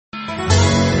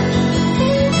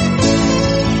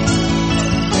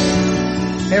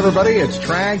Everybody, it's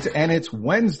Tragged, and it's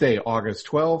Wednesday, August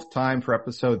 12th, time for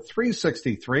episode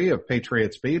 363 of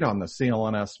Patriots Beat on the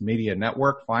CLNS Media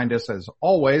Network. Find us, as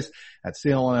always, at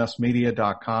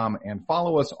clnsmedia.com and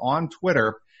follow us on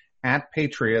Twitter at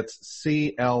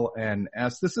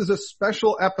PatriotsCLNS. This is a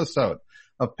special episode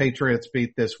of Patriots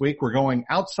Beat this week. We're going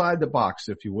outside the box,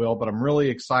 if you will, but I'm really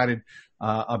excited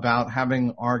about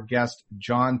having our guest,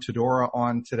 John Todora,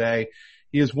 on today.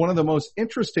 He is one of the most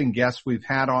interesting guests we've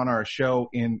had on our show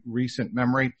in recent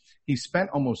memory. He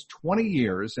spent almost 20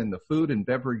 years in the food and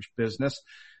beverage business,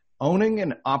 owning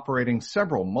and operating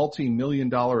several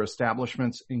multi-million-dollar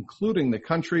establishments, including the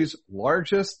country's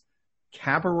largest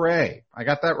cabaret. I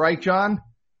got that right, John?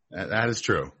 That is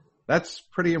true. That's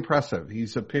pretty impressive.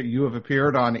 You have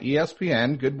appeared on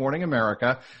ESPN, Good Morning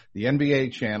America, the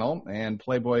NBA channel, and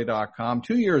Playboy.com.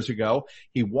 2 years ago,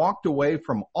 he walked away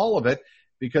from all of it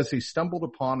because he stumbled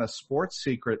upon a sports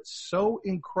secret so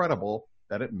incredible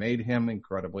that it made him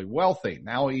incredibly wealthy.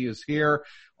 Now he is here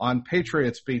on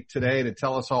Patriots Beat today to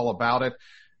tell us all about it.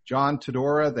 John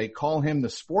Todora, they call him the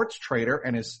sports trader,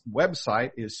 and his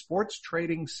website is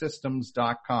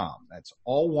sportstradingsystems.com. That's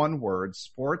all one word,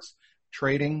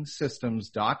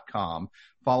 sportstradingsystems.com.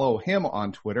 Follow him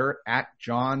on Twitter at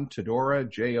John Todora,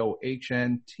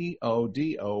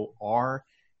 JOHNTODORA.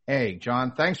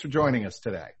 John, thanks for joining us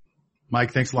today.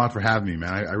 Mike, thanks a lot for having me,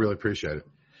 man. I really appreciate it.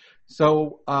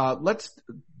 So let's,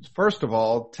 first of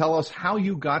all, tell us how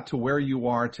you got to where you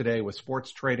are today with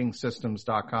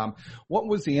sportstradingsystems.com. What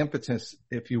was the impetus,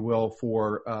 if you will,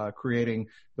 for creating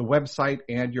the website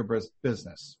and your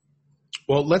business?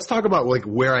 Well, let's talk about like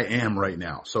where I am right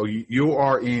now. So you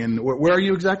are in, where are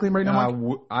you exactly right now,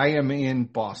 Mike? I am in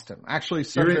Boston, actually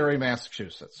Sudbury,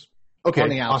 Massachusetts. Okay, on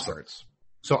the outskirts. Awesome.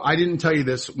 So I didn't tell you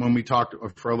this when we talked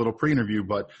for a little pre-interview,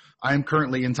 but I am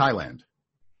currently in Thailand.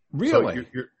 Really?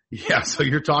 So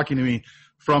you're talking to me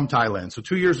from Thailand. So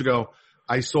 2 years ago,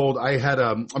 I'm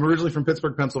originally from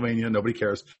Pittsburgh, Pennsylvania. Nobody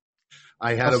cares.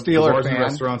 I had a Steeler fan.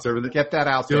 Restaurants, everything. Get that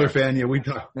out Steeler there. fan. Yeah,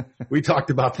 we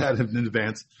talked about that in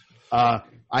advance. I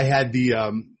had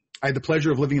the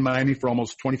pleasure of living in Miami for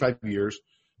almost 25 years,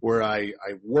 where I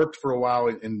worked for a while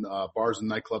in bars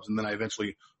and nightclubs, and then I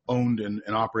eventually owned and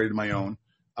operated my own.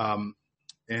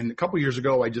 And a couple of years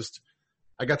ago, I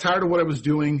got tired of what I was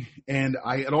doing, and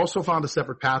I had also found a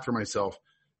separate path for myself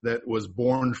that was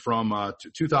born from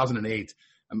 2008.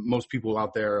 And most people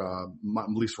out there, at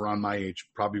least around my age,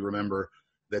 probably remember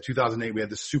that 2008 we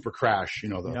had this super crash,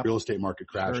 the real estate market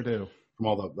crash. Sure do. From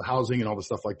all the housing and all the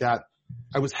stuff like that.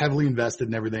 I was heavily invested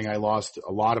in everything. I lost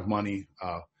a lot of money,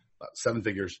 7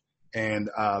 figures,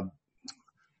 and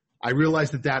I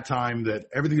realized at that time that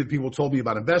everything that people told me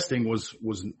about investing was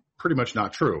pretty much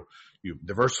not true. You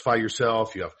diversify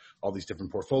yourself. You have all these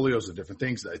different portfolios of different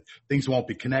things. Things won't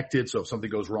be connected. So if something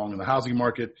goes wrong in the housing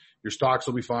market, your stocks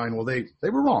will be fine. Well, they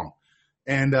were wrong.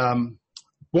 And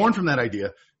born from that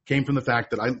idea came from the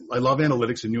fact that I love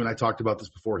analytics, and you and I talked about this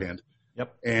beforehand.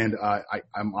 Yep. And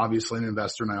I'm obviously an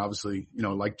investor, and I obviously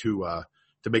like to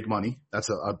make money.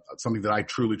 That's something that I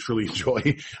truly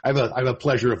enjoy. I have a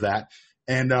pleasure of that.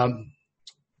 And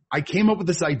I came up with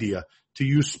this idea to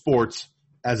use sports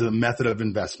as a method of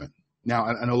investment. Now,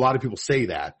 I know a lot of people say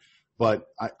that, but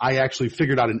I actually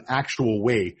figured out an actual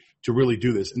way to really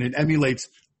do this, and it emulates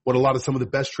what some of the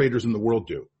best traders in the world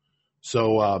do.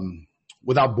 So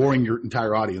without boring your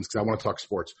entire audience, because I want to talk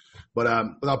sports, but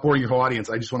without boring your whole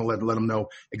audience, I just want to let them know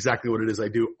exactly what it is I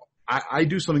do. I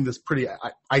do something that's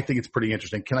I think it's pretty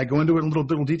interesting. Can I go into it in a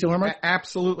little detail, Mike?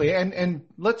 Absolutely. And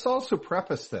let's also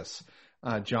preface this.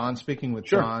 John, speaking with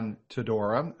Sure. John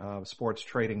Todora of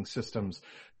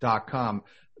sportstradingsystems.com.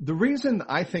 The reason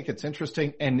I think it's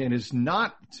interesting, and it is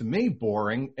not, to me,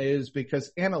 boring, is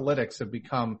because analytics have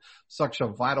become such a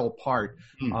vital part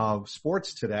of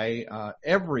sports today.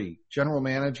 Every general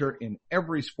manager in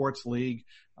every sports league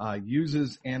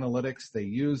uses analytics. They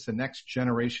use the next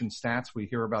generation stats. We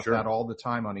hear about Sure. that all the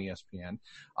time on ESPN.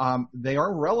 They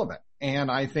are relevant.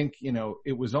 And I think,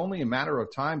 it was only a matter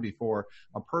of time before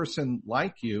a person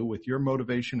like you, with your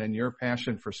motivation and your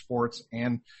passion for sports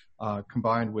and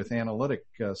combined with analytic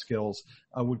skills,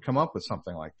 would come up with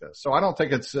something like this. So I don't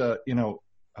think it's,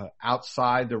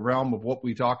 outside the realm of what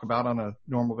we talk about on a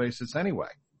normal basis anyway.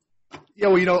 Yeah,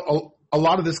 well, a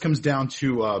lot of this comes down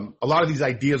to a lot of these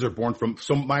ideas are born from.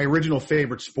 So my original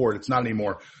favorite sport, it's not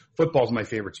anymore. Football's my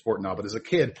favorite sport now, but as a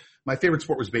kid, my favorite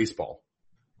sport was baseball.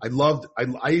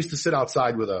 I used to sit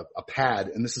outside with a pad,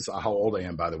 and this is how old I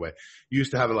am, by the way. You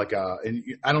used to have and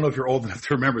I don't know if you're old enough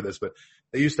to remember this, but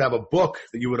they used to have a book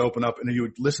that you would open up, and then you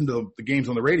would listen to the games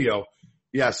on the radio.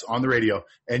 Yes, on the radio,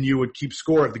 and you would keep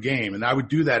score of the game. And I would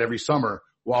do that every summer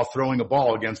while throwing a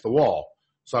ball against the wall.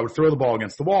 So I would throw the ball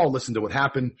against the wall, listen to what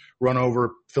happened, run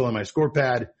over, fill in my score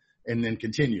pad, and then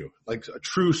continue like a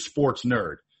true sports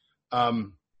nerd.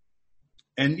 And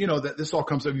you know that this all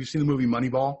comes. Have you seen the movie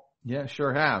Moneyball? Yeah,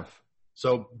 sure have.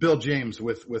 So Bill James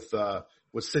with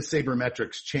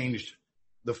sabermetrics changed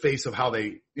the face of how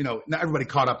they, you know, not everybody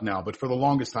caught up now, but for the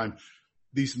longest time,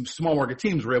 these small market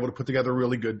teams were able to put together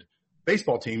really good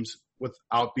baseball teams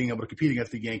without being able to compete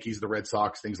against the Yankees, the Red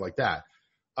Sox, things like that.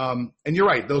 And you're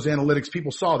right. Those analytics,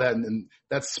 people saw that and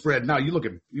that's spread. Now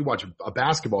you watch a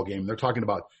basketball game, they're talking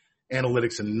about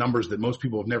analytics and numbers that most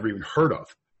people have never even heard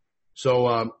of.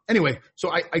 So, anyway,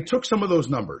 so I took some of those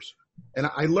numbers and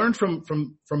I learned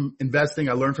from investing.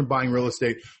 I learned from buying real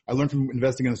estate. I learned from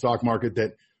investing in the stock market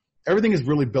that everything is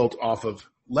really built off of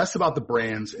less about the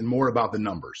brands and more about the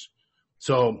numbers.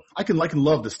 So I can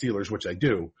love the Steelers, which I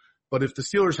do, but if the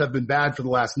Steelers have been bad for the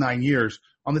last 9 years,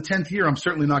 on the 10th year, I'm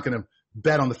certainly not going to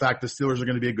bet on the fact the Steelers are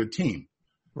going to be a good team.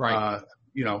 Right.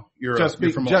 You know, you're just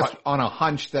from on a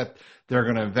hunch that they're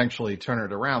going to eventually turn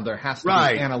it around. There has to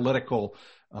be analytical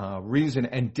reason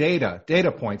and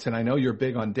data points. And I know you're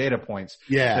big on data points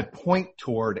that point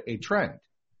toward a trend.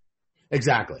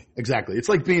 Exactly. It's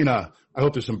like being I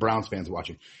hope there's some Browns fans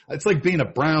watching. It's like being a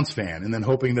Browns fan and then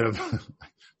hoping that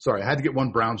sorry, I had to get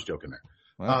one Browns joke in there.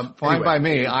 Well, fine by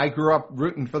me. I grew up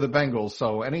rooting for the Bengals.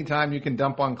 So anytime you can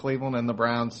dump on Cleveland and the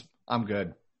Browns, I'm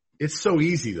good. It's so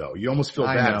easy though. You almost feel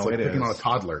bad. It's like picking on a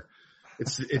toddler.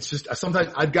 It's just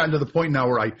sometimes I've gotten to the point now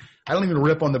where I don't even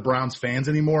rip on the Browns fans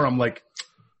anymore. I'm like,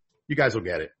 you guys will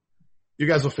get it. You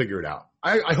guys will figure it out.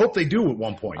 I hope they do at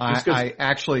one point. I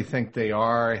actually think they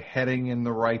are heading in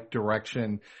the right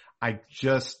direction. I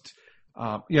just,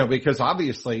 because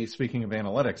obviously speaking of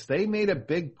analytics, they made a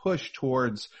big push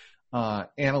towards,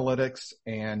 analytics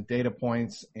and data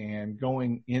points and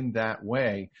going in that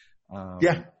way.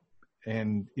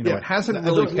 And it hasn't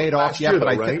really paid off yet, but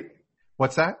I think,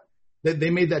 what's that? They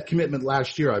made that commitment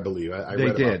last year, I believe. I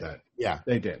read about that. Yeah,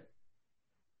 they did.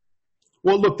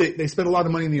 Well, look, they spent a lot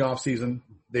of money in the offseason.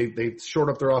 They shored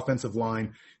up their offensive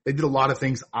line. They did a lot of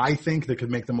things, I think, that could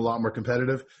make them a lot more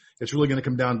competitive. It's really going to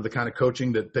come down to the kind of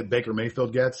coaching that Baker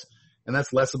Mayfield gets. And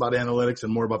that's less about analytics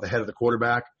and more about the head of the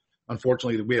quarterback.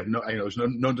 Unfortunately, we have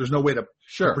there's no way to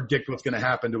predict what's going to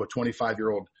happen to a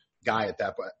 25-year-old guy at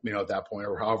that point,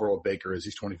 or however old Baker is.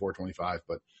 He's 24, 25.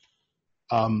 But,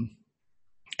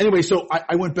 anyway, so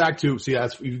I went back to,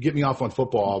 if you get me off on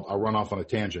football, I'll run off on a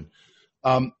tangent.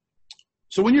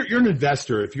 So when you're an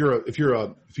investor, if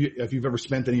you've ever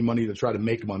spent any money to try to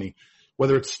make money,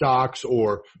 whether it's stocks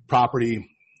or property,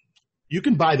 you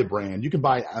can buy the brand. You can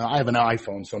buy, I have an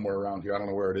iPhone somewhere around here. I don't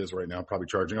know where it is right now. I'm probably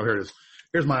charging. Oh, here it is.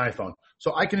 Here's my iPhone.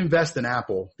 So I can invest in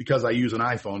Apple because I use an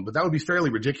iPhone, but that would be fairly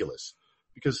ridiculous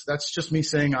because that's just me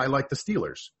saying I like the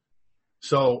Steelers.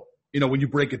 So, when you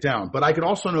break it down, but I could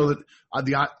also know that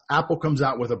the Apple comes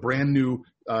out with a brand new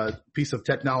piece of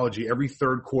technology every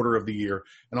third quarter of the year.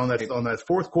 And on that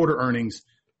fourth quarter earnings,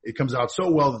 it comes out so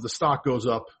well that the stock goes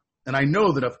up. And I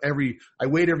know that I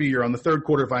wait every year on the third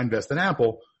quarter, if I invest in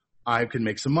Apple, I can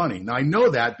make some money. Now I know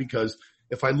that because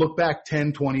if I look back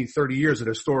 10, 20, 30 years at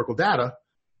historical data,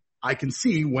 I can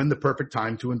see when the perfect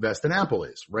time to invest in Apple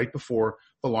is, right before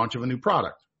the launch of a new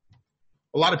product.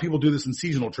 A lot of people do this in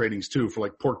seasonal tradings too, for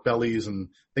like pork bellies and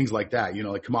things like that,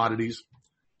 like commodities.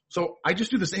 So I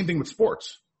just do the same thing with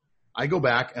sports. I go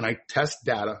back and I test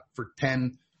data for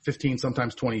 10, 15,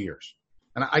 sometimes 20 years.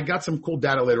 And I got some cool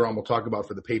data later on we'll talk about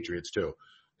for the Patriots too.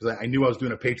 Because I knew I was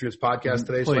doing a Patriots podcast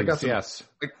today. Please,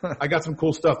 I got some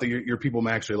cool stuff that your people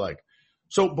may actually like.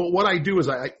 So, but what I do is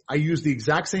I use the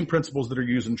exact same principles that are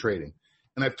used in trading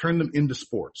and I've turned them into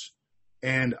sports.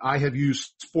 And I have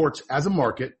used sports as a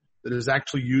market that is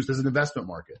actually used as an investment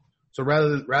market. So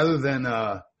rather than,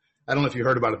 I don't know if you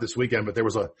heard about it this weekend, but there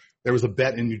was a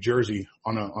bet in New Jersey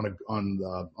on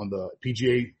the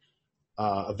PGA,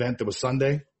 event that was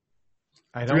Sunday.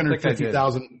 I don't think I did.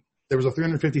 There was a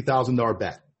 $350,000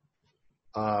 bet,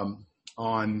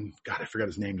 on, God, I forgot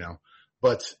his name now,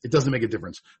 but it doesn't make a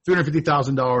difference.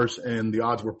 $350,000 and the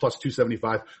odds were plus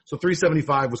 275. So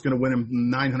 375 was going to win him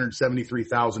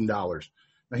 $973,000.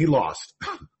 Now he lost.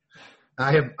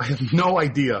 I have no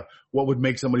idea what would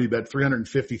make somebody bet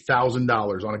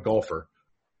 $350,000 on a golfer,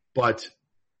 but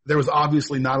there was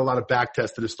obviously not a lot of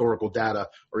back-tested historical data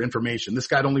or information. This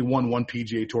guy had only won one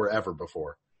PGA Tour ever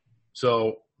before.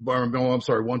 So, one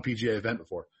PGA event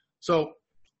before. So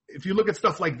if you look at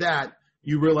stuff like that,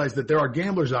 you realize that there are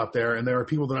gamblers out there and there are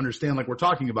people that understand, like we're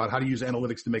talking about, how to use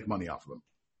analytics to make money off of them.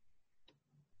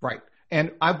 Right.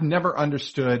 And I've never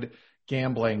understood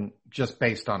gambling just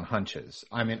based on hunches.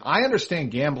 I mean, I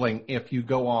understand gambling if you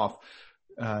go off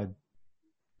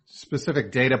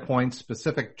specific data points,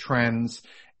 specific trends,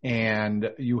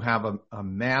 and you have a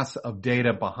mass of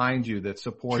data behind you that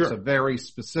supports Sure. a very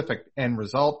specific end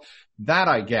result. That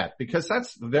I get, because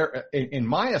that's in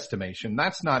my estimation,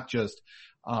 that's not just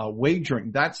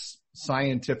wagering. That's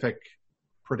scientific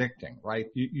predicting,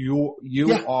 right? You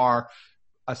Yeah. are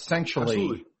essentially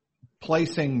Absolutely.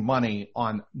 placing money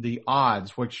on the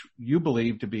odds, which you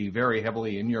believe to be very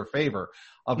heavily in your favor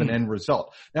of an end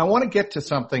result. Now, I want to get to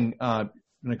something,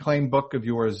 an acclaimed book of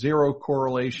yours, Zero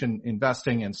Correlation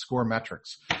Investing and Score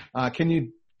Metrics. Can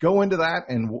you go into that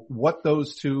and what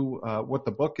those two, what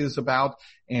the book is about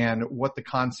and what the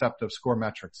concept of Score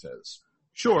Metrics is?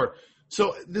 Sure.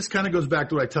 So this kind of goes back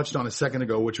to what I touched on a second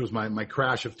ago, which was my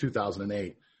crash of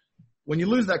 2008. When you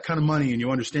lose that kind of money and you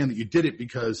understand that you did it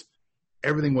because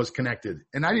everything was connected,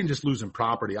 and I didn't just lose in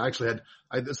property. I actually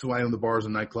this is why I own the bars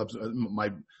and nightclubs.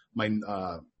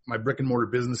 My brick and mortar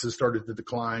businesses started to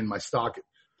decline. My stock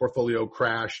portfolio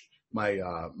crashed. My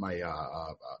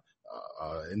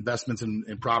investments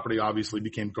in property obviously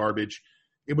became garbage.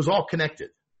 It was all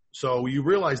connected. So you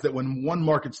realize that when one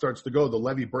market starts to go, the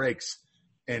levee breaks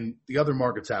and the other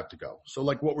markets have to go. So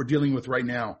like what we're dealing with right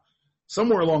now,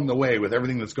 somewhere along the way with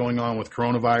everything that's going on with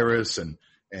coronavirus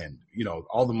and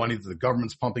all the money that the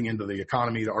government's pumping into the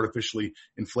economy to artificially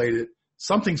inflate it,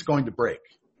 something's going to break.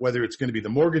 Whether it's going to be the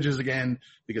mortgages again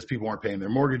because people aren't paying their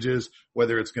mortgages,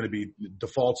 whether it's going to be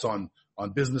defaults on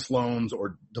business loans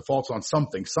or defaults on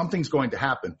something's going to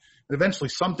happen, and eventually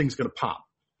something's going to pop.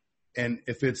 And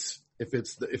if it's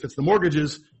the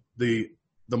mortgages, the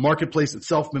marketplace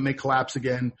itself may collapse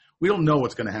again. We don't know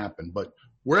what's going to happen, but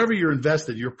wherever you're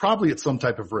invested, you're probably at some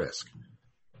type of risk.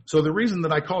 So the reason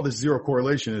that I call this zero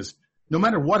correlation is no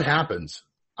matter what happens,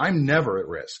 I'm never at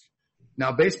risk.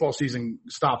 Now, baseball season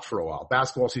stopped for a while.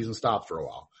 Basketball season stopped for a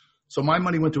while. So my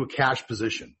money went to a cash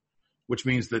position, which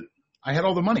means that I had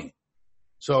all the money.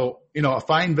 So,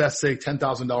 if I invest, say,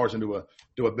 $10,000 into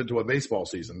a baseball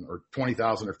season, or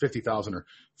 $20,000 or $50,000 or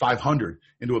 $500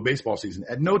 into a baseball season,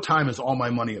 at no time is all my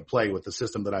money at play with the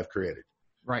system that I've created.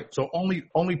 Right. So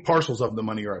only parcels of the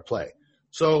money are at play.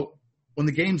 So when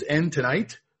the games end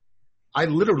tonight, I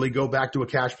literally go back to a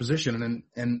cash position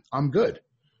and I'm good.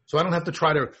 So I don't have to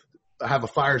try to have a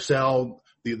fire sale.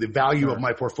 The value of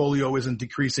my portfolio isn't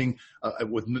decreasing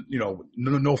with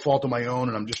no fault of my own,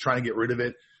 and I'm just trying to get rid of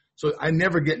it. So I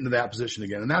never get into that position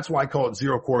again, and that's why I call it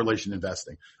zero correlation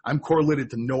investing. I'm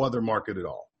correlated to no other market at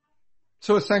all.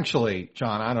 So essentially,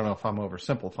 John, I don't know if I'm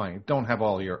oversimplifying. Don't have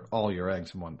all your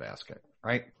eggs in one basket,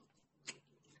 right?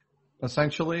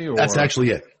 Essentially, or That's actually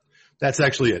it.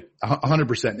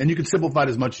 100%. And you can simplify it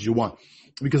as much as you want,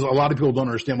 because a lot of people don't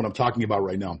understand what I'm talking about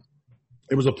right now.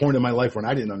 It was a point in my life when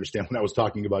I didn't understand what I was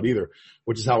talking about either,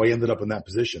 which is how I ended up in that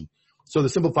position. So to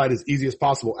simplify it as easy as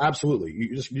possible,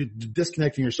 absolutely. You're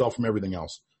disconnecting yourself from everything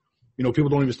else. People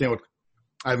don't understand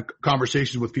I have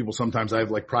conversations with people sometimes. I have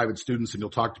like private students, and you'll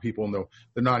talk to people and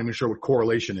they're not even sure what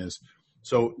correlation is.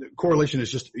 So correlation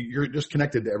is you're just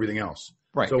connected to everything else.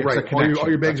 Right. So all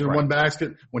your eggs in one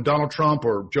basket. When Donald Trump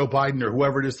or Joe Biden or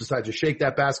whoever it is decides to shake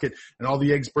that basket and all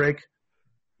the eggs break,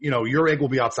 your egg will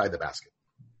be outside the basket.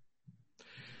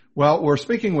 Well, we're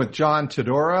speaking with John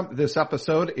Todora. This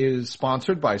episode is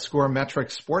sponsored by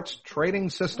Scoremetrics Sports Trading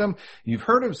System. You've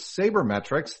heard of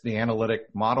Sabermetrics, the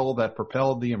analytic model that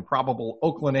propelled the improbable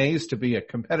Oakland A's to be a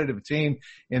competitive team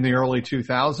in the early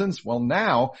 2000s. Well,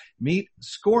 now meet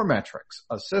Scoremetrics,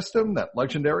 a system that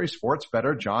legendary sports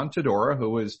bettor John Todora,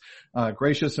 who is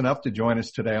gracious enough to join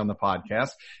us today on the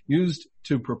podcast, used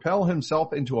to propel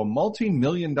himself into a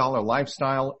multi-million-dollar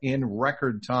lifestyle in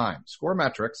record time.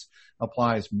 Scoremetrics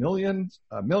applies millions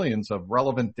of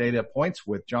relevant data points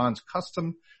with John's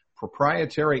custom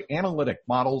proprietary analytic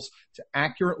models to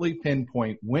accurately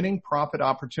pinpoint winning profit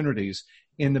opportunities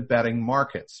in the betting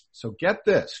markets. So get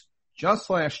this. Just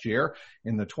last year,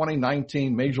 in the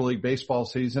 2019 Major League Baseball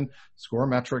season,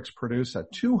 Scoremetrics produced a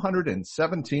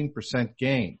 217%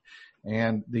 gain.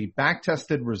 And the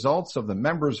back-tested results of the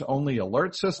members-only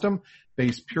alert system,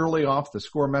 based purely off the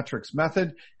Scoremetrics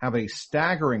method, have a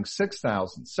staggering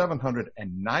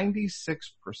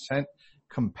 6,796%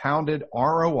 compounded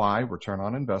ROI, return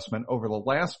on investment, over the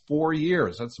last 4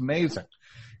 years. That's amazing.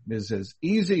 It is as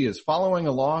easy as following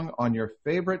along on your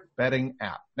favorite betting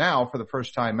app. Now, for the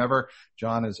first time ever,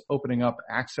 John is opening up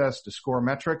access to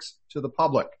Scoremetrics to the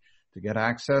public. To get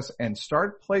access and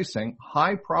start placing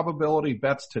high probability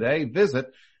bets today,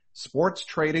 visit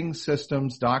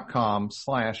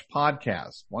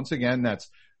sportstradingsystems.com/podcast. Once again, that's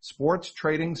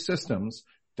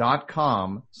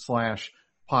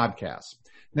sportstradingsystems.com/podcast.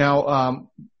 Now,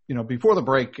 before the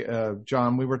break,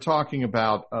 John, we were talking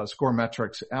about score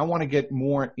metrics. I want to get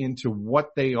more into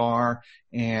what they are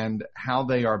and how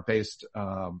they are based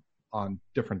on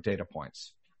different data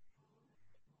points.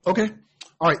 Okay.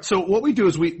 All right. So what we do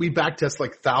is we back test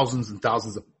like thousands and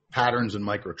thousands of patterns and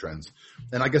micro trends.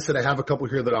 And like I said, I have a couple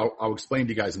here that I'll explain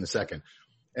to you guys in a second.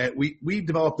 And we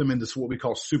develop them into what we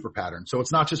call super patterns. So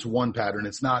it's not just one pattern.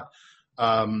 It's not,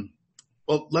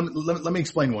 well, let me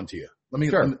explain one to you.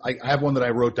 Sure. I have one that I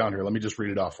wrote down here. Let me just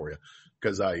read it off for you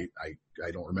because I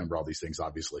don't remember all these things,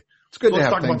 obviously. It's good so to let's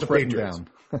have talk about things the written Patriots.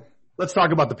 down. Let's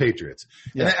talk about the Patriots.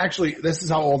 Yeah. And actually, this is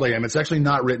how old I am. It's actually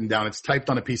not written down. It's typed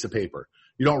on a piece of paper.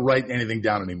 You don't write anything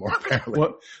down anymore, apparently.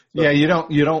 Well, yeah, you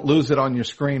don't lose it on your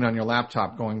screen on your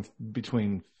laptop going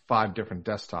between 5 different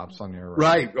desktops on your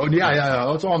right. Oh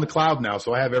yeah. It's all on the cloud now,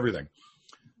 so I have everything.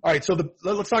 All right, so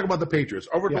let's talk about the Patriots.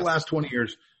 Over the last 20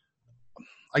 years,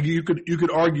 you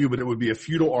could argue, but it would be a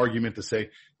futile argument to say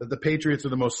that the Patriots are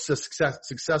the most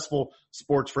successful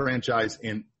sports franchise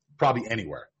in probably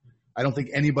anywhere. I don't think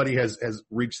anybody has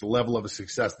reached the level of a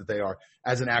success that they are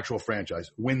as an actual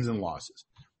franchise, wins and losses.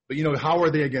 But how are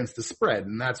they against the spread?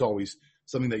 And that's always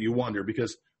something that you wonder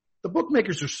because the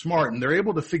bookmakers are smart and they're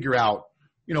able to figure out,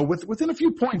 within a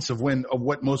few points of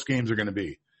what most games are going to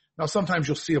be. Now, sometimes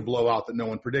you'll see a blowout that no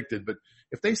one predicted, but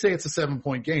if they say it's a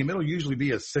 7-point game, it'll usually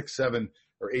be a 6, 7,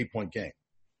 or 8-point game.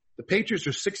 The Patriots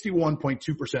are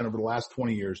 61.2% over the last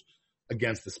 20 years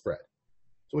against the spread,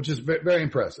 so which is very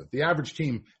impressive. The average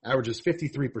team averages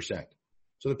 53%.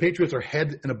 So the Patriots are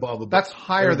head and above. That's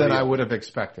higher than I would have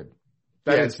expected.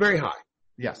 It's very high.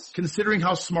 Yes. Considering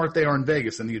how smart they are in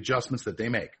Vegas and the adjustments that they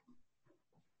make.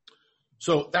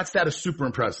 So that is super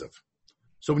impressive.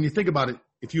 So when you think about it,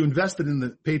 if you invested in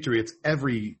the Patriots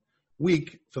every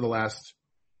week for the last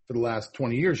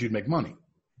 20 years, you'd make money.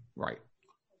 Right.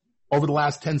 Over the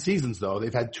last 10 seasons, though,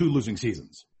 they've had 2 losing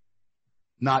seasons.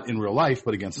 Not in real life,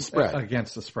 but against the spread.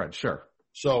 Against the spread, sure.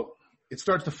 So it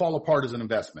starts to fall apart as an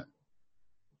investment.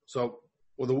 So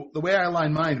the way I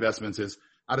align my investments is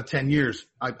out of 10 years,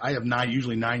 I have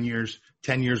usually 9 years,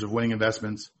 10 years of winning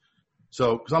investments.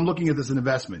 So, cause I'm looking at this as an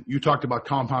investment. You talked about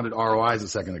compounded ROIs a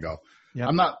second ago. Yep.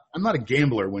 I'm not a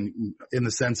gambler in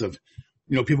the sense of,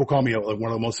 people call me one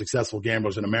of the most successful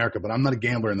gamblers in America, but I'm not a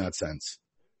gambler in that sense.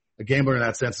 A gambler in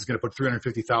that sense is going to put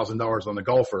 $350,000 on the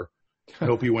golfer and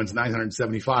hope he wins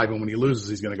 975. And when he loses,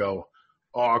 he's going to go,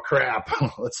 oh crap,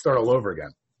 let's start all over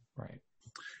again. Right.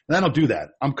 And I don't do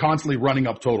that. I'm constantly running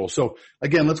up total. So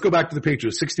again, let's go back to the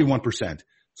Patriots, 61%.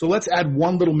 So let's add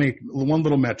one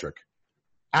little metric.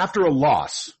 After a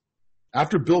loss,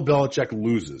 after Bill Belichick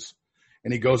loses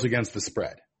and he goes against the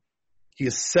spread, he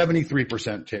has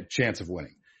 73% chance of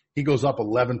winning. He goes up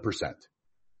 11%.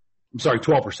 I'm sorry,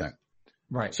 12%.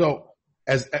 Right. So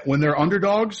when they're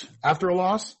underdogs after a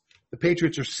loss, the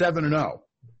Patriots are 7-0.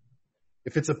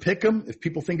 If it's a pick'em, if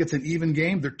people think it's an even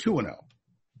game, they're 2-0.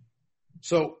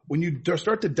 So when you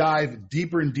start to dive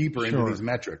deeper and deeper into these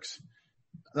metrics,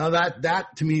 now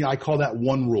that to me, I call that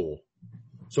one rule.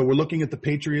 So we're looking at the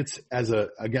Patriots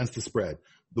against the spread.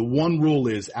 The one rule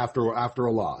is after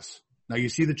a loss. Now you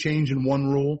see the change in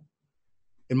one rule.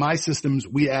 In my systems,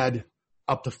 we add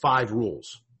up to 5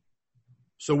 rules.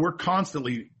 So we're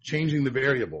constantly changing the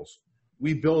variables.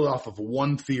 We build off of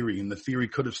one theory, and the theory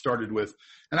could have started with,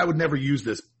 and I would never use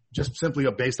this just simply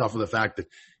based off of the fact that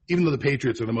even though the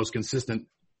Patriots are the most consistent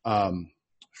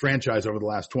franchise over the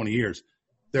last 20 years,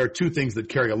 there are 2 things that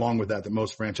carry along with that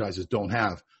most franchises don't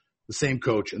have: the same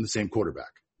coach and the same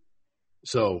quarterback.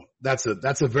 So that's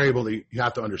a variable that you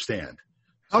have to understand.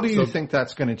 How do you think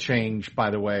that's going to change, by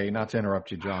the way, not to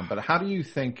interrupt you, John, but how do you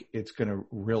think it's going to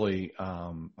really,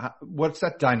 what's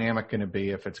that dynamic going to be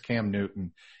if it's Cam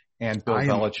Newton and Bill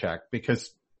Belichick?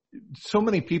 Because so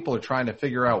many people are trying to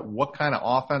figure out what kind of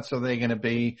offense are they going to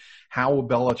be? How will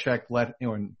Belichick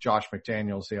and Josh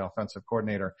McDaniels, the offensive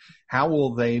coordinator, how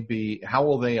will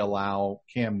they allow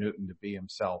Cam Newton to be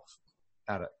himself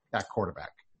at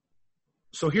quarterback?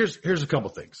 So here's a couple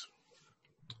things.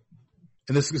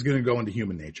 And this is going to go into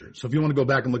human nature. So if you want to go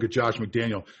back and look at Josh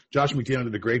McDaniel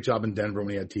did a great job in Denver when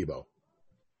he had Tebow.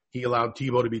 He allowed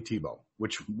Tebow to be Tebow,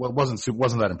 which wasn't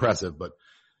that impressive, but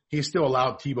he still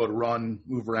allowed Tebow to run,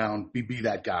 move around, be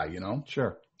that guy,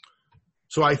 Sure.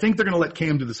 So I think they're going to let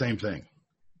Cam do the same thing.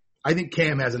 I think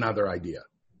Cam has another idea.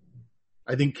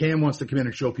 I think Cam wants to come in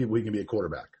and show people he can be a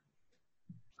quarterback.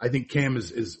 I think Cam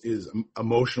is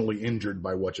emotionally injured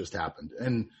by what just happened.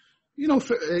 And,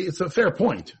 it's a fair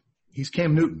point. He's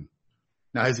Cam Newton.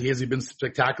 Now, has he been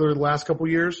spectacular the last couple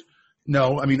of years?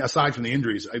 No. I mean, aside from the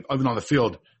injuries, even on the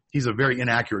field, he's a very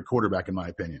inaccurate quarterback in my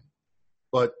opinion.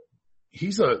 But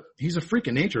he's a freak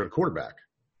of nature at quarterback.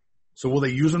 So will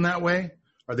they use him that way?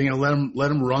 Are they going to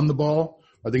let him run the ball?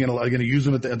 Are they going to use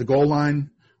him at the goal line?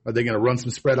 Are they going to run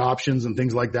some spread options and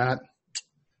things like that?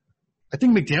 I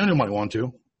think McDaniel might want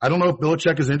to. I don't know if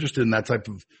Belichick is interested in that type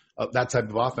of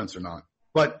offense or not.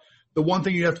 But the one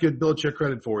thing you have to give Belichick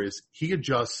credit for is he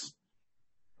adjusts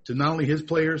to not only his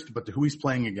players, but to who he's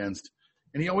playing against.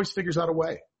 And he always figures out a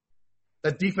way.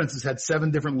 That defense has had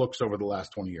 7 different looks over the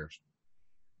last 20 years.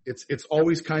 It's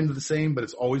always kind of the same, but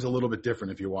it's always a little bit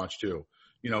different if you watch too.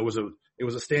 You know, it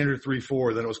was a standard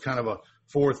 3-4, then it was kind of a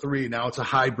 4-3. Now it's a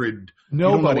hybrid.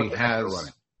 Nobody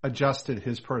has adjusted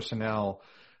his personnel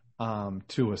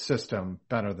to a system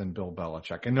better than Bill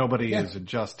Belichick, and nobody has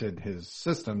adjusted his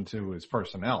system to his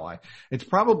personnel. It's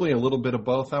probably a little bit of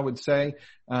both, I would say,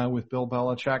 with Bill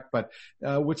Belichick. But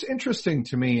what's interesting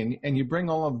to me, and you bring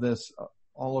all of this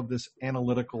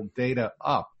analytical data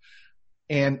up,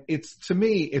 and to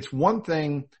me, it's one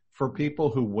thing for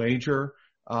people who wager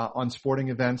on sporting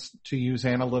events to use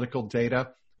analytical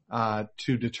data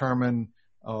to determine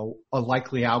a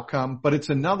likely outcome, but it's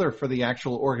another for the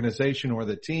actual organization or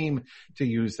the team to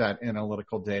use that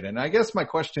analytical data. And I guess my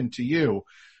question to you,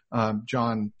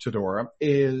 John Todora,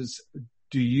 is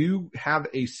do you have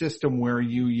a system where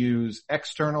you use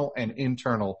external and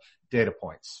internal data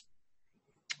points?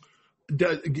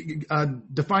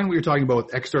 Define what you're talking about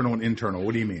with external and internal.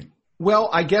 What do you mean? Well,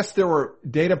 I guess there were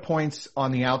data points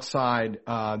on the outside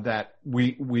that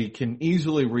we can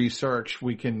easily research.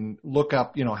 We can look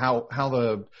up, how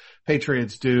the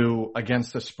Patriots do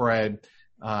against the spread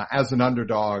as an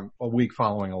underdog a week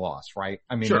following a loss, right?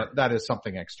 I mean, sure. that is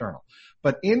something external.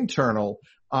 But internal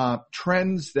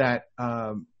trends that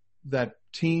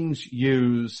teams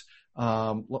use.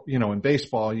 In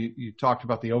baseball, you talked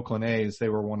about the Oakland A's. They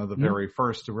were one of the very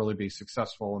first to really be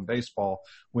successful in baseball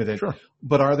with it. Sure.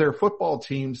 But are there football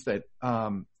teams that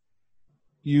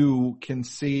you can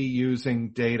see using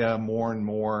data more and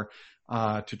more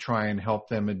to try and help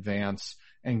them advance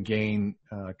and gain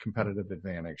competitive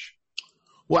advantage?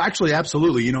 Well, actually,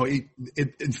 absolutely.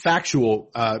 In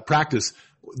factual practice,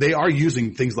 they are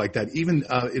using things like that, even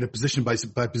in a position by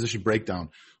position breakdown.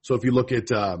 So if you look at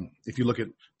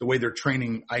the way they're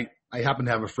training, I happen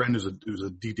to have a friend who's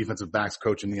a defensive backs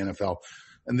coach in the NFL,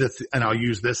 and I'll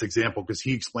use this example because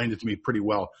he explained it to me pretty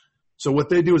well. So what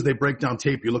they do is they break down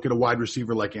tape. You look at a wide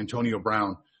receiver like Antonio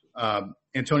Brown.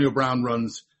 Antonio Brown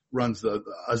runs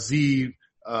a Z,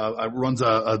 runs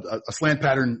a slant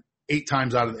pattern 8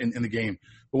 times in the game.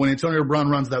 But when Antonio Brown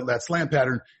runs that slant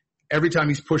pattern, every time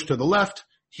he's pushed to the left,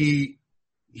 it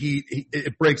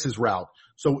breaks his route.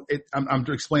 So I'm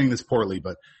explaining this poorly,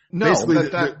 but basically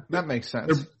that makes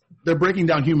sense. They're breaking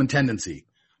down human tendency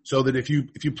so that if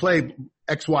you play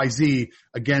XYZ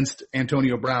against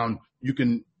Antonio Brown, you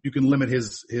can limit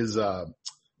his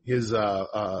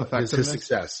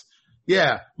success.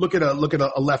 Yeah. Look at a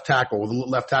left tackle. With a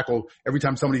left tackle, every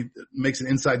time somebody makes an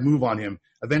inside move on him,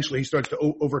 eventually he starts to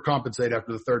overcompensate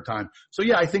after the 3rd time. So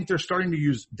yeah, I think they're starting to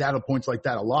use data points like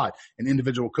that a lot in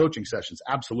individual coaching sessions.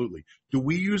 Absolutely. Do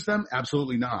we use them?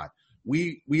 Absolutely not.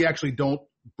 We actually don't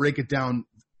break it down.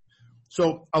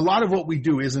 So a lot of what we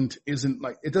do isn't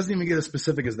like, it doesn't even get as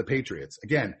specific as the Patriots.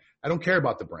 Again, I don't care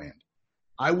about the brand.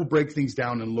 I will break things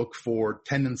down and look for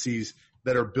tendencies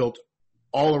that are built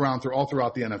all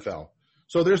throughout the NFL.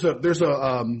 So so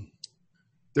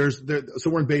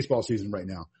we're in baseball season right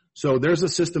now. So there's a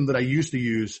system that I used to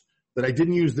use that I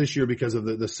didn't use this year because of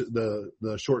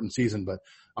the shortened season, but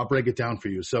I'll break it down for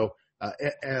you. So,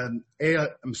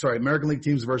 American League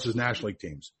teams versus National League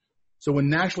teams. So when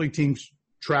National League teams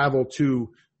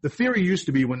the theory used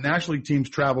to be when National League teams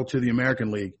travel to the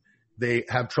American League, they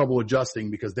have trouble adjusting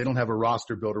because they don't have a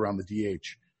roster built around the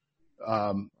DH.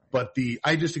 But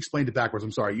I just explained it backwards.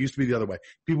 I'm sorry. It used to be the other way.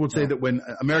 People would say that when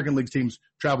American League teams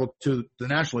travel to the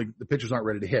National League, the pitchers aren't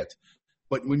ready to hit.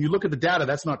 But when you look at the data,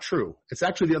 that's not true. It's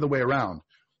actually the other way around.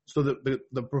 So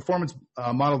the performance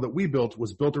model that we built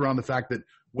was built around the fact that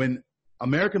when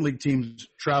National League teams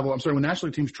travel to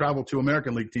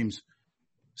American League teams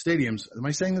stadiums, am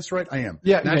I saying this right? I am.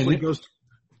 Yeah. National League goes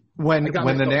when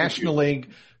the National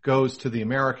League goes to the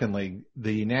American League,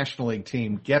 the National League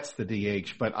team gets the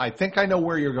DH, but I think I know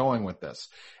where you're going with this.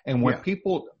 And what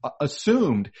people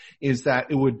assumed is that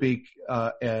it would be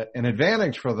an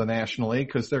advantage for the National League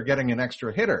because they're getting an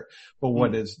extra hitter. But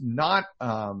what is not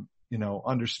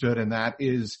understood in that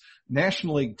is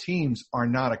National League teams are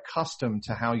not accustomed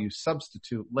to how you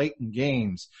substitute late in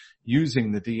games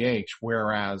using the DH,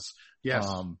 whereas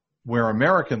where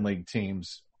American League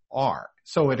teams are.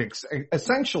 So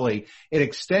essentially it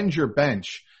extends your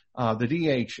bench the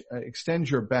DH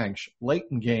extends your bench late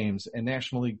in games, and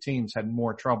National League teams had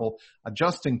more trouble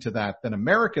adjusting to that than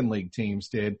American League teams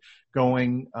did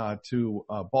going to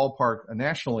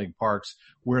National League parks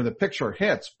where the pitcher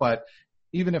hits. But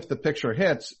even if the pitcher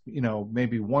hits,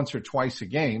 maybe once or twice a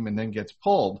game and then gets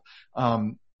pulled,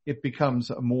 it becomes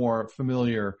a more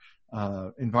familiar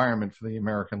environment for the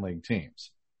American League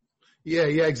teams. Yeah,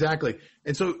 exactly.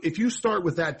 And so if you start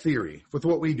with that theory, with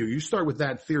what we do, you start with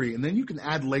that theory, and then you can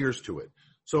add layers to it.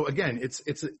 So again, it's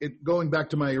going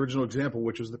back to my original example,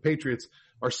 which was the Patriots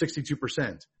are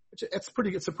 62%.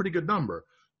 It's a pretty good number.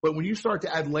 But when you start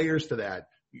to add layers to that,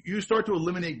 you start to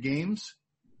eliminate games.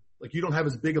 Like, you don't have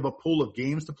as big of a pool of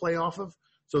games to play off of.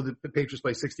 So the Patriots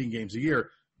play 16 games a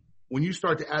year. When you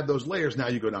start to add those layers, now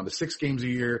you go down to 6 games a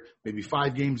year, maybe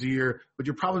 5 games a year, but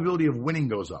your probability of winning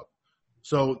goes up.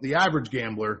 So the average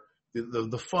gambler,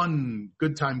 the fun,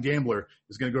 good time gambler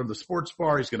is going to go to the sports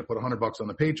bar. He's going to put $100 on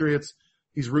the Patriots.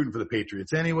 He's rooting for the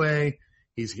Patriots anyway.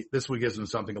 This week gives him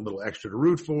something a little extra to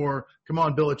root for. Come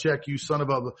on, Belichick, you son of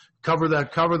a, cover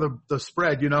the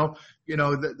spread, one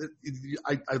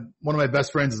of my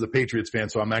best friends is a Patriots fan,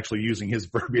 so I'm actually using his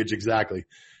verbiage exactly.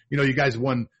 You guys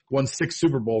won 6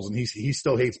 Super Bowls, and he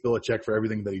still hates Belichick for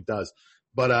everything that he does.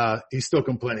 But, he's still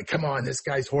complaining. Come on, this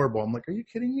guy's horrible. I'm like, are you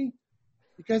kidding me?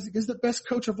 You guys, he's the best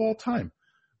coach of all time.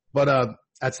 But,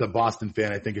 that's a Boston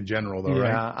fan, I think, in general, though,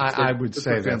 right? Yeah, I would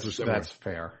say that's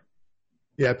fair.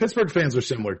 Yeah, Pittsburgh fans are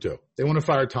similar too. They want to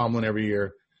fire Tomlin every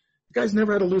year. The guy's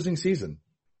never had a losing season.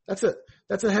 That's a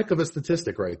heck of a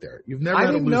statistic right there. You've never had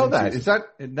a losing season. I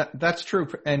didn't know that. That's true.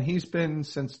 And he's been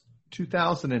since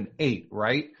 2008,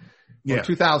 right? Yeah. Or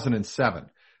 2007.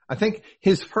 I think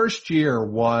his first year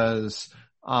was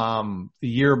the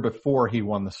year before he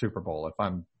won the Super Bowl,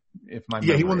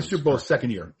 he won the Super Bowl second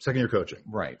year coaching.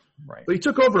 Right. But he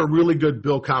took over a really good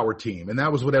Bill Cowher team, and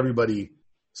that was what everybody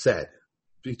said.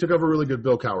 He took over a really good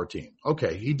Bill Cowher team.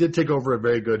 Okay, he did take over a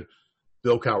very good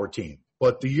Bill Cowher team.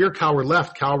 But the year Cowher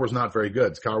left, Cowher was not very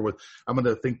good. Cowher was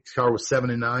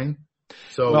 7-9.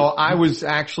 So, well, I was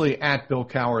actually at Bill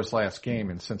Cowher's last game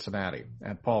in Cincinnati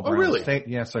at Paul Brown really? State.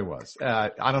 Yes, I was.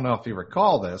 I don't know if you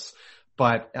recall this,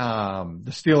 but the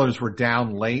Steelers were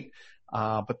down late,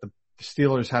 but the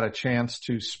Steelers had a chance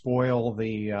to spoil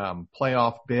the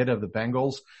playoff bid of the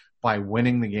Bengals by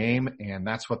winning the game, and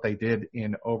that's what they did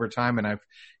in overtime. And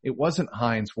it wasn't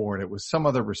Hines Ward, it was some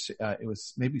other, it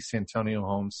was maybe Santonio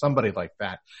Holmes, somebody like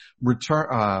that,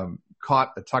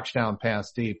 caught a touchdown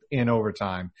pass deep in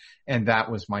overtime, and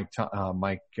that was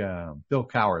Bill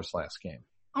Cowher's last game.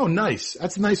 Oh, nice.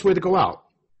 That's a nice way to go out.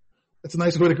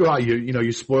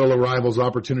 You spoil a rival's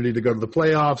opportunity to go to the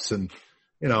playoffs, and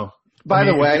By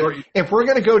the way, if we're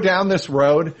going to go down this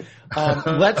road,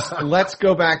 let's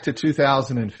go back to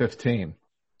 2015.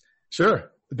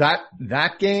 Sure.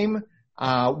 That game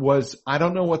was, I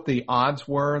don't know what the odds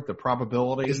were, the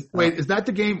probability. Is that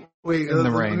the game? Wait,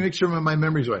 let me make sure my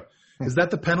memory's right. Is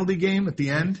that the penalty game at the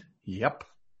end? Yep.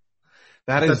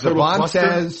 That is the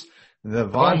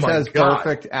Vontaze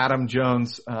perfect Adam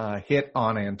Jones hit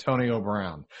on Antonio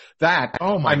Brown.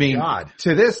 God.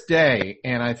 To this day,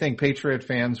 and I think Patriot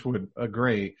fans would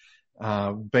agree,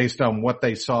 based on what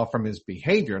they saw from his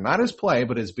behavior, not his play,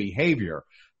 but his behavior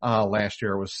last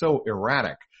year was so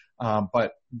erratic.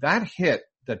 But that hit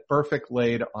that Burfict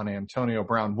laid on Antonio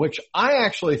Brown, which I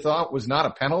actually thought was not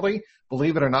a penalty,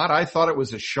 believe it or not. I thought it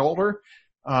was a shoulder.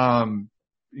 A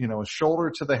shoulder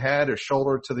to the head, a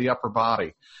shoulder to the upper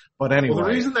body. But anyway. Well,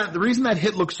 the reason that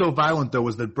hit looked so violent though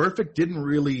was that Burfict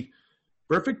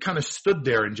Burfict kind of stood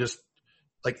there and just,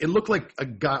 it looked like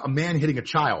a man hitting a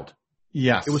child.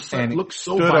 Yes. It looked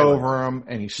so stood violent. over him,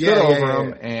 and he stood over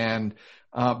him, and,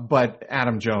 but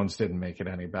Adam Jones didn't make it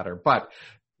any better. But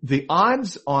the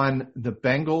odds on the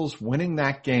Bengals winning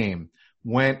that game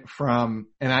went from,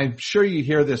 and I'm sure you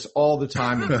hear this all the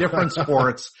time in different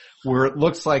sports, where it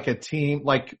looks like a team,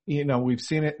 we've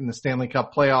seen it in the Stanley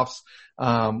Cup playoffs,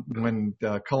 when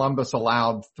Columbus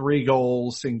allowed 3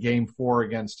 goals in Game 4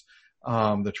 against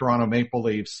the Toronto Maple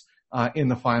Leafs in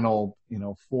the final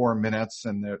 4 minutes,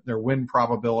 and their win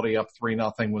probability up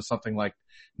 3-0 was something like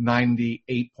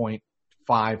 98.5%.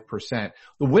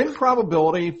 The win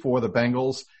probability for the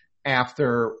Bengals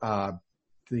after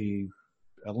the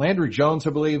Landry Jones, I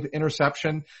believe,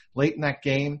 interception late in that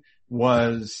game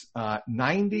was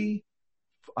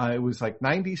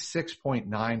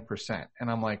 96.9%. And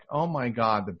I'm like, oh my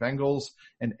God, the Bengals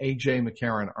and AJ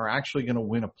McCarron are actually going to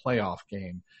win a playoff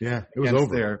game. Yeah, it was against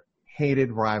over. Their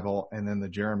hated rival. And then the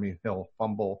Jeremy Hill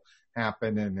fumble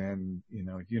happened, and then,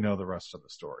 the rest of the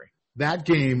story. That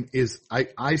game is,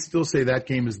 I still say that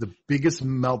game is the biggest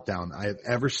meltdown I have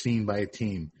ever seen by a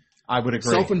team. I would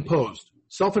agree.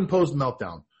 Self-imposed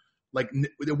meltdown. Like,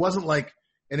 it wasn't like,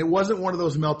 and it wasn't one of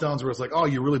those meltdowns where it's like, oh,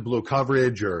 you really blew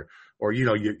coverage or, you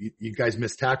know, you guys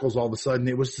missed tackles all of a sudden.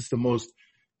 It was just the most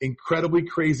incredibly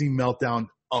crazy meltdown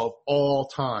of all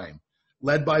time,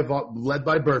 led by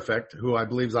Burfict, who I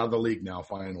believe is out of the league now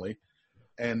finally.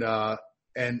 And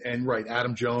right,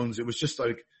 Adam Jones. It was just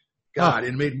like, God,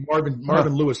 it made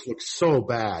Marvin Lewis look so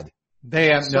bad.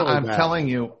 I'm telling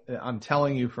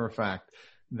you for a fact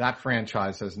that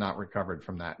franchise has not recovered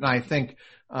from that. And I think,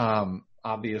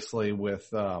 obviously with,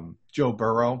 Joe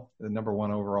Burrow, the number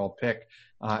 1 overall pick,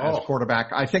 as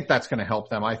quarterback, I think that's going to help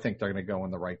them. I think they're going to go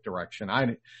in the right direction.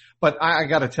 But I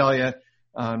got to tell you,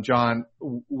 John,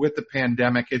 with the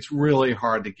pandemic, it's really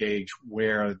hard to gauge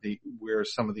where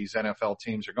some of these NFL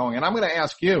teams are going. And I'm going to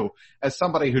ask you, as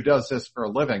somebody who does this for a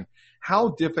living, how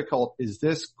difficult is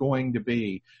this going to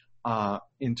be,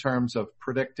 in terms of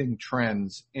predicting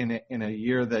trends in a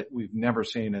year that we've never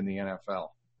seen in the NFL?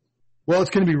 Well,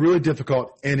 it's going to be really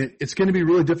difficult, and it's going to be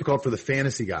really difficult for the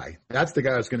fantasy guy. That's the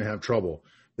guy that's going to have trouble.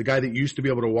 The guy that used to be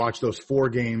able to watch those 4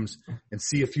 games and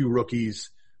see a few rookies.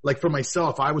 Like for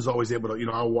myself, I was always able to, you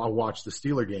know, I'll watch the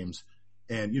Steeler games,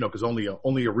 and, you know, because only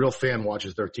a real fan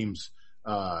watches their team's,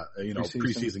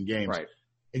 preseason games. Right.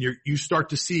 And you start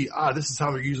to see, this is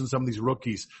how they're using some of these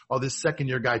rookies. Oh, this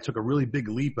second-year guy took a really big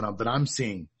leap that I'm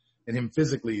seeing in him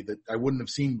physically that I wouldn't have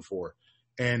seen before.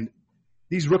 And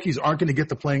these rookies aren't going to get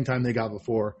the playing time they got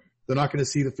before. They're not going to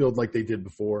see the field like they did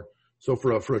before. So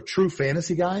for a true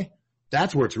fantasy guy,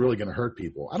 that's where it's really going to hurt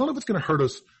people. I don't know if it's going to hurt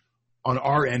us on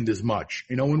our end as much,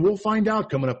 you know, and we'll find out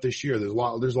coming up this year. There's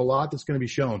a lot that's going to be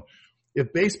shown.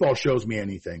 If baseball shows me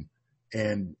anything,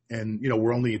 and you know,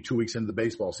 we're only 2 weeks into the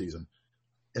baseball season,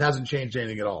 it hasn't changed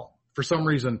anything at all. For some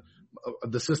reason,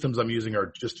 the systems I'm using are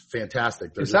just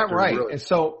fantastic. Is that right? Really,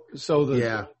 so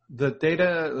the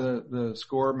data, the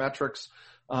score metrics,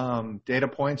 data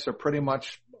points are pretty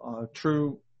much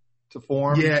true to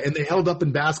form. Yeah, and they held up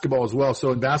in basketball as well.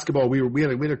 So in basketball, we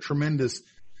had a tremendous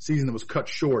season that was cut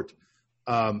short.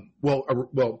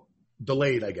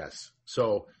 Delayed, I guess.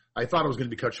 So I thought it was going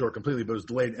to be cut short completely, but it was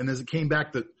delayed. And as it came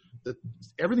back,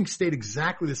 everything stayed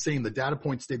exactly the same. The data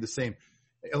points stayed the same.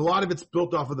 A lot of it's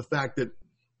built off of the fact that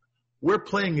we're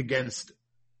playing against.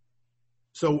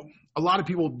 So a lot of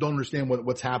people don't understand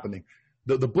what's happening.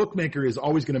 The bookmaker is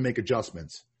always going to make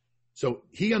adjustments. So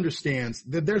he understands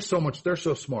that they're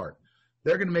so smart.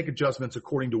 They're going to make adjustments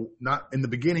according to, not in the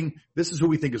beginning, this is who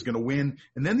we think is going to win.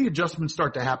 And then the adjustments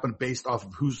start to happen based off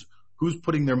of who's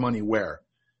putting their money where.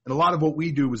 And a lot of what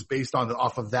we do is based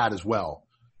off of that as well.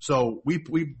 So we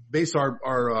base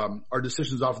our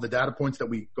decisions off of the data points that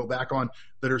we go back on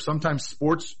that are sometimes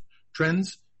sports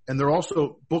trends, and they're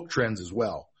also book trends as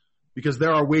well, because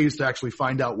there are ways to actually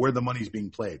find out where the money's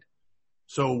being played.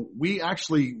 So we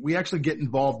actually get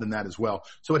involved in that as well.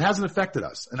 So it hasn't affected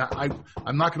us. And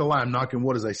I'm not going to lie. I'm knocking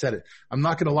wood as I said it. I'm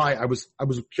not going to lie. I was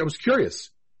curious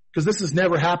because this has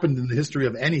never happened in the history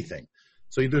of anything.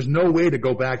 So there's no way to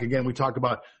go back again. We talk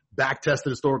about back-tested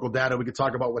historical data. We could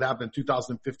talk about what happened in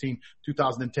 2015,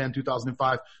 2010,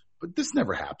 2005, but this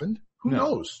never happened. Who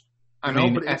knows? But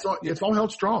it's all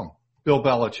held strong. Bill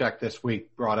Belichick this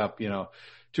week brought up,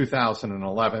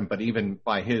 2011, but even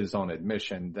by his own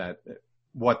admission that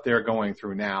what they're going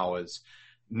through now is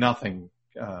nothing.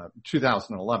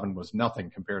 2011 was nothing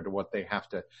compared to what they have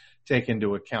to take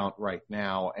into account right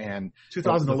now. And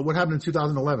what happened in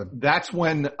 2011? That's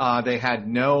when they had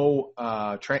no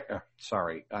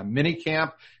mini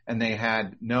camp, and they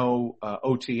had no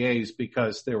OTAs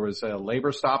because there was a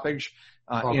labor stoppage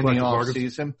in the off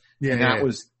season. Yeah, and that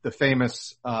was the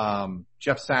famous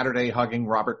Jeff Saturday hugging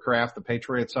Robert Kraft, the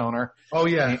Patriots owner. Oh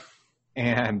yeah,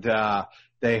 and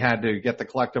they had to get the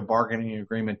collective bargaining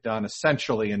agreement done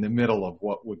essentially in the middle of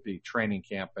what would be training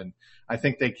camp. And I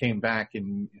think they came back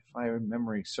in, if my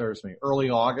memory serves me, early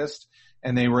August,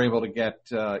 and they were able to get,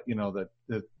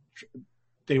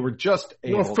 they were just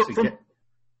able to get.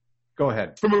 Go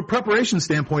ahead. From a preparation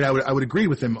standpoint, I would agree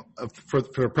with him for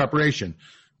preparation,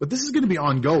 but this is going to be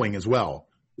ongoing as well.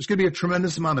 There's going to be a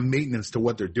tremendous amount of maintenance to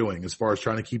what they're doing as far as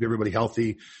trying to keep everybody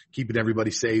healthy, keeping everybody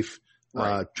safe.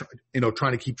 Right.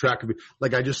 Trying to keep track of it.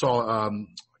 Like I just saw,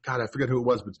 I forget who it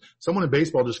was, but someone in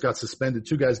baseball just got suspended.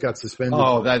 2 guys got suspended.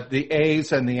 Oh, that the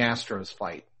A's and the Astros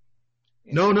fight.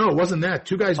 No, it wasn't that.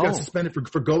 2 guys got suspended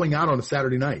for going out on a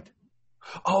Saturday night.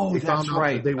 Oh, that's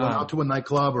right. They went out to a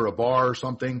nightclub or a bar or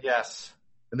something. Yes.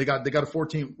 And they got a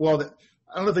 14. Well,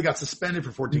 I don't know if they got suspended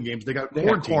for 14 games. They got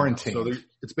quarantined. So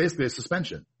it's basically a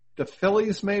suspension. The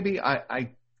Phillies, maybe.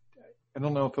 I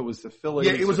don't know if it was the Phillies.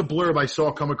 Yeah, it was a blurb I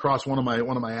saw come across one of my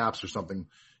apps or something.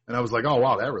 And I was like, oh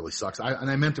wow, that really sucks.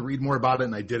 And I meant to read more about it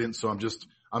and I didn't. So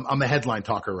I'm a headline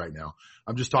talker right now.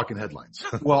 I'm just talking headlines.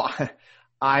 Well,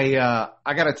 I got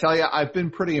to tell you, I've been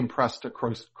pretty impressed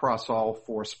across all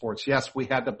four sports. Yes, we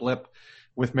had the blip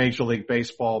with Major League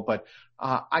Baseball, but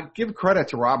I give credit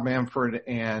to Rob Manfred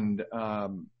and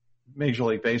Major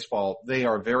League Baseball. They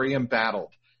are very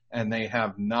embattled, and they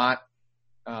have not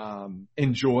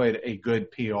enjoyed a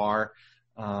good PR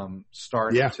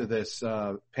start to this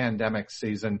pandemic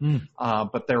season.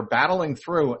 But they're battling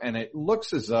through, and it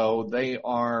looks as though they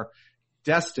are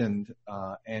destined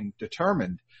and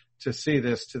determined to see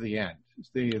this to the end.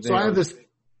 I have this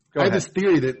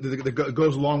theory that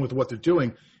goes along with what they're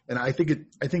doing, and I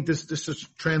think this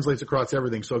just translates across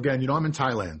everything. So again, I'm in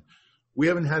Thailand. We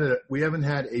haven't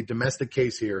had a domestic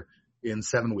case here in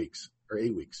 7 weeks or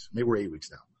 8 weeks. Maybe we're 8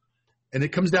 weeks now. And it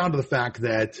comes down to the fact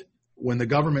that when the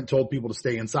government told people to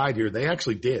stay inside here, they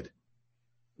actually did.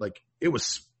 Like, it was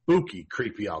spooky,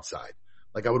 creepy outside.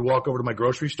 Like, I would walk over to my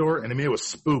grocery store, and I mean, it was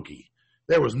spooky.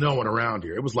 There was no one around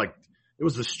here. It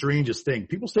was the strangest thing.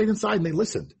 People stayed inside and they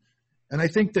listened. And I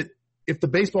think that if the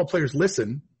baseball players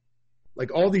listen,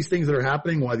 like all these things that are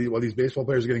happening while these baseball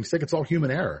players are getting sick, it's all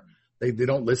human error. They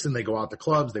don't listen. They go out to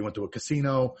clubs. They went to a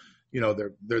casino.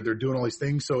 They're doing all these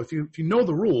things. So if you know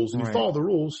the rules and you follow the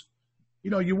rules,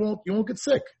 you won't get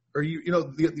sick, or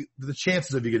the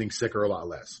chances of you getting sick are a lot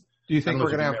less. Do you think we're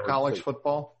going to have college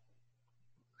football?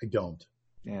 I don't.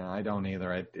 Yeah, I don't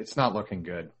either. It's not looking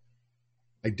good.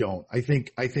 I don't. I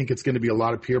think it's going to be a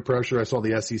lot of peer pressure. I saw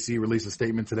the SEC release a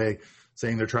statement today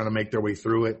saying they're trying to make their way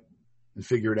through it and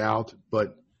figure it out.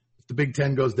 But if the Big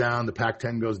Ten goes down, the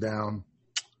Pac-10 goes down,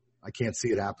 I can't see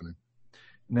it happening.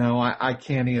 No, I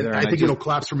can't either. I think it'll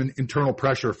collapse from an internal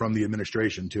pressure from the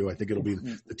administration too. I think it'll be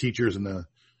the teachers and the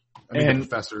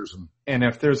professors. And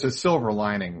if there's a silver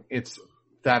lining, it's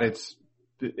that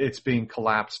it's being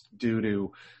collapsed due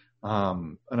to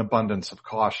an abundance of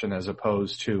caution, as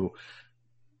opposed to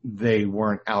they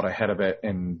weren't out ahead of it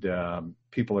and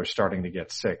people are starting to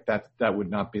get sick. That would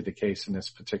not be the case in this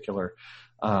particular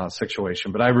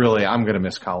situation. But I'm going to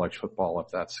miss college football if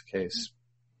that's the case.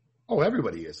 Oh,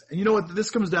 everybody is. And you know what?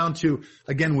 This comes down to,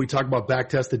 again, we talk about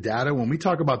back-tested data. When we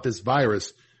talk about this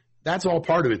virus, that's all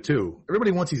part of it too.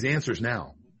 Everybody wants these answers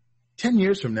now. 10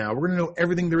 years from now, we're going to know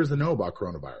everything there is to know about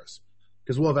coronavirus,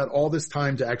 because we'll have had all this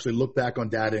time to actually look back on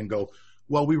data and go,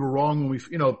 well, we were wrong when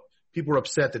people were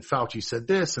upset that Fauci said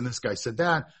this and this guy said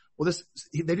that. Well,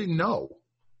 they didn't know.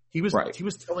 He was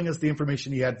telling us the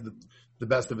information he had to the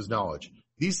best of his knowledge.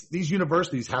 These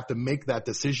universities have to make that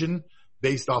decision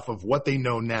based off of what they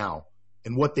know now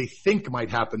and what they think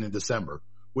might happen in December,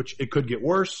 which it could get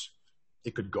worse.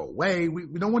 It could go away.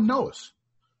 No one knows.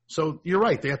 So you're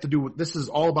right. They have to do, this is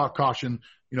all about caution.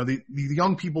 The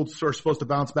young people are supposed to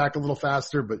bounce back a little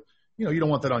faster, but you don't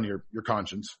want that on your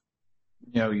conscience.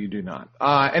 No, you do not.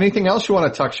 Anything else you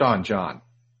want to touch on, John?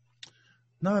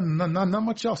 No, not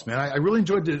much else, man. I really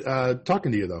enjoyed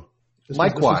talking to you though.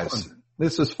 Likewise.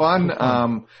 This is fun.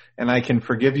 And I can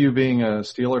forgive you being a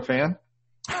Steeler fan.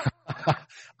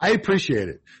 I appreciate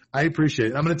it. I'm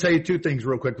going to tell you two things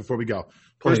real quick before we go.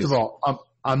 Please. First of all,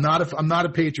 I'm not a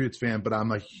Patriots fan, but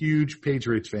I'm a huge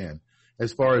Patriots fan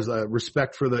as far as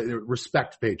respect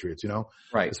Patriots,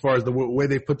 right. As far as the way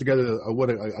they put together what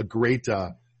a great,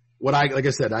 like I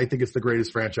said, I think it's the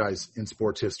greatest franchise in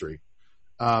sports history.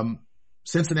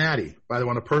 Cincinnati, by the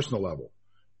way, on a personal level,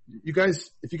 if you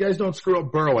guys don't screw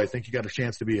up Burrow, I think you got a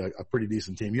chance to be a pretty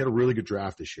decent team. You had a really good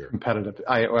draft this year. Competitive.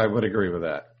 I would agree with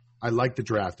that. I like the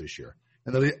draft this year.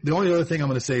 And the only other thing I'm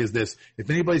going to say is this.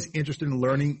 If anybody's interested in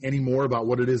learning any more about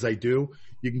what it is I do,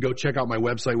 you can go check out my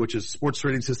website, which is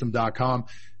sportstradingsystem.com,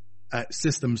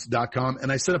 systems.com.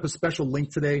 And I set up a special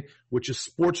link today, which is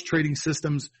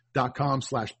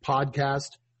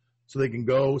sportstradingsystems.com/podcast. So they can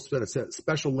go set a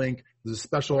special link. There's a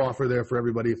special offer there for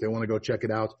everybody if they want to go check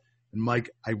it out. And Mike,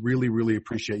 I really, really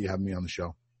appreciate you having me on the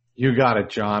show. You got it,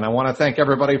 John. I want to thank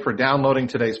everybody for downloading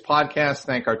today's podcast.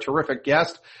 Thank our terrific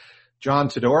guest, John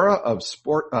Todora of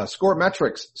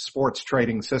Scoremetrics Sports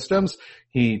Trading Systems.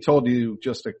 He told you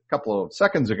just a couple of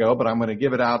seconds ago, but I'm going to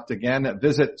give it out again.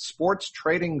 Visit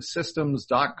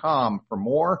sportstradingsystems.com for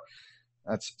more.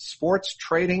 That's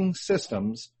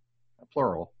sportstradingsystems,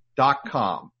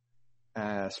 plural.com.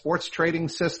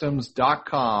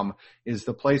 Sportstradingsystems.com is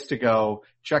the place to go.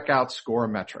 Check out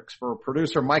Scoremetrics. For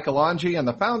producer Mike Alonji and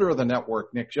the founder of the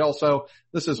network, Nick Gelso,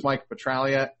 this is Mike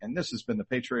Petralia, and this has been the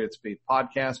Patriots Beat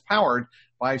podcast powered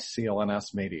by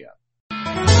CLNS Media.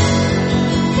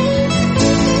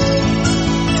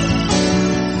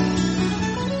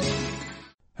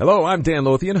 Hello, I'm Dan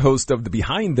Lothian, host of the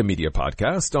Behind the Media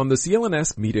podcast on the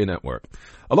CLNS Media Network.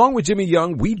 Along with Jimmy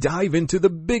Young, we dive into the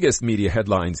biggest media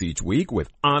headlines each week with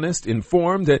honest,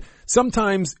 informed, and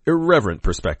sometimes irreverent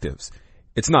perspectives.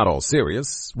 It's not all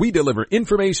serious. We deliver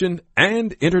information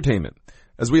and entertainment.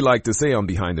 As we like to say on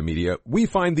Behind the Media, we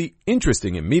find the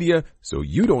interesting in media so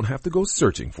you don't have to go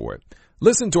searching for it.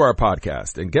 Listen to our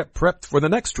podcast and get prepped for the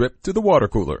next trip to the water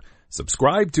cooler.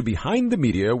 Subscribe to Behind the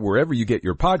Media wherever you get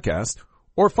your podcasts,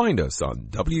 or find us on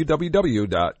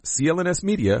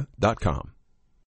www.clnsmedia.com.